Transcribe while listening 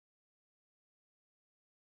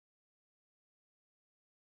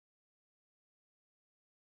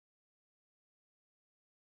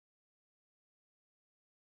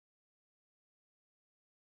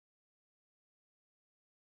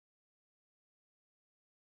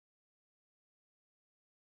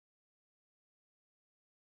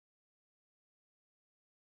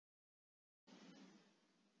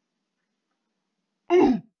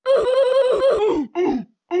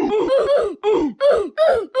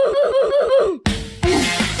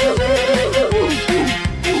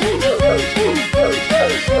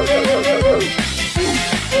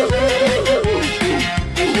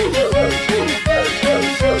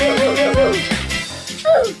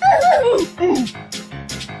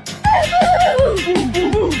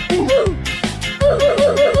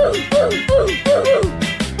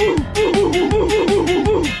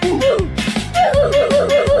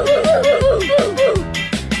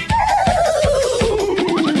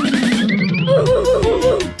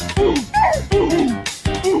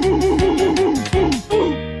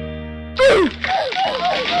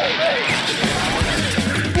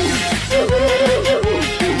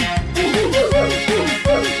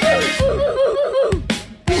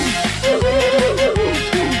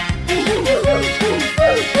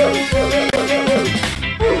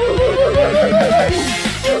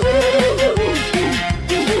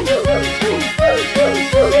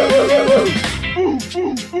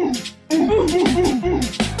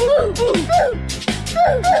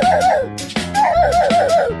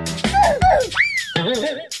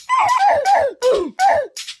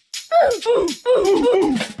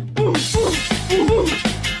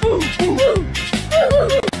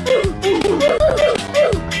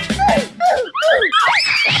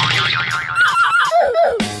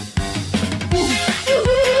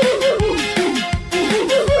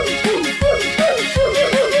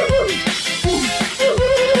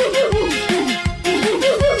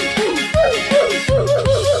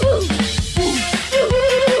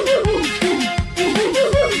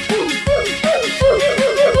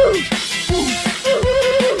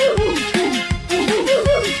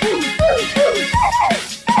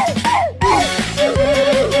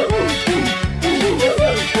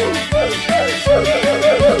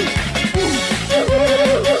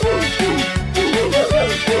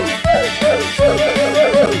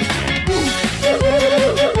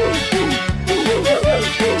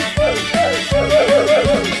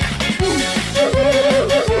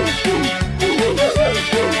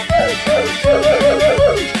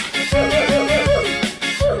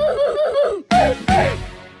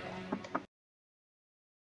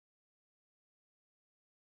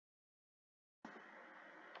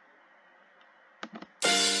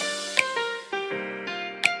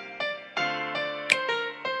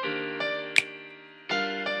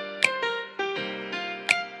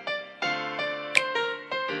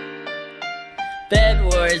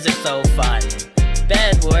Bedwars is so fun.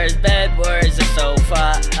 Bedwars is so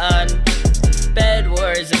fun.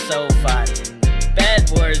 Bedwars is so fun.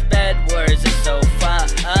 Bedwars is so fun.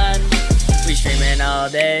 We streamin' all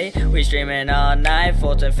day, we streamin' all night.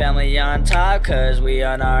 Fulton family on top, cause we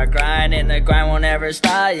on our grind. And the grind won't ever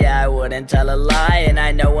stop, yeah, I wouldn't tell a lie. And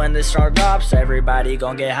I know when the star drops, everybody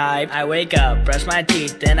gon' get hyped. I wake up, brush my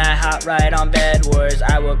teeth, then I hop right on Bedwars.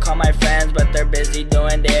 I will call my friends, but they're busy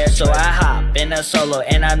doing theirs. So I hop in a solo,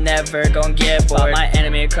 and I'm never gon' get bored. Follow my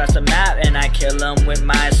enemy across the map, and I kill them with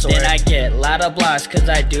my sword. Then I get a lot of blocks, cause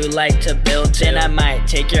I do like to build too. Then I might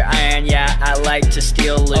take your iron, yeah, I like to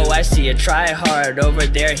steal loot. Oh, I see a try hard over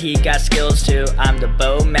there, he got skills too. I'm the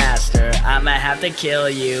bow master, I'ma have to kill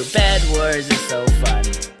you. Bedwars is so fun.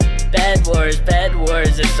 Bedwars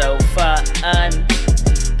is so fun.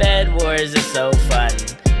 Bedwars is so fun.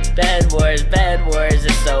 Bedwars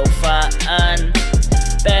is so fun.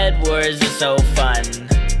 Bedwars is so fun.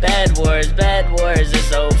 Bedwars is so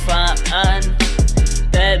fun.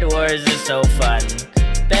 Bedwars is so fun.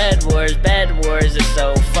 Bedwars is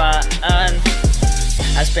so fun.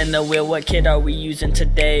 I spin the wheel, what kit are we using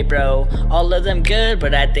today, bro? All of them good,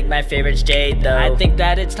 but I think my favorite's Jade, though. I think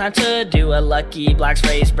that it's time to do a Lucky Blocks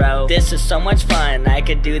race, bro. This is so much fun, I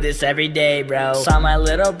could do this every day, bro. Saw my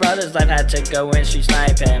little brother's life, had to go and street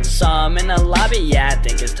snipe him. Saw him in the lobby, yeah, I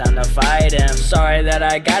think it's time to fight him. Sorry that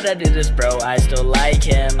I gotta do this, bro, I still like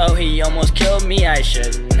him. Oh, he almost killed me, I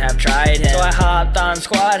shouldn't have tried him. So I hopped on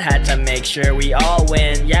squad, had to make sure we all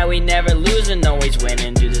win. Yeah, we never lose and always win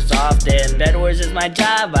and do this often. Bedwars is my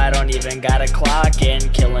job, I don't even gotta clock in.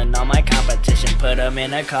 Killing all my competition, put them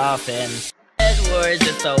in a coffin. Bedwars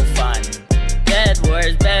is so fun.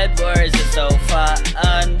 Bedwars is so fun.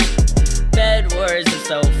 Bedwars is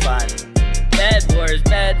so fun.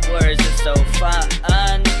 Bedwars is so fun.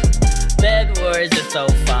 Bedwars is so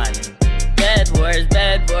fun.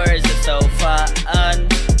 Bedwars is so fun.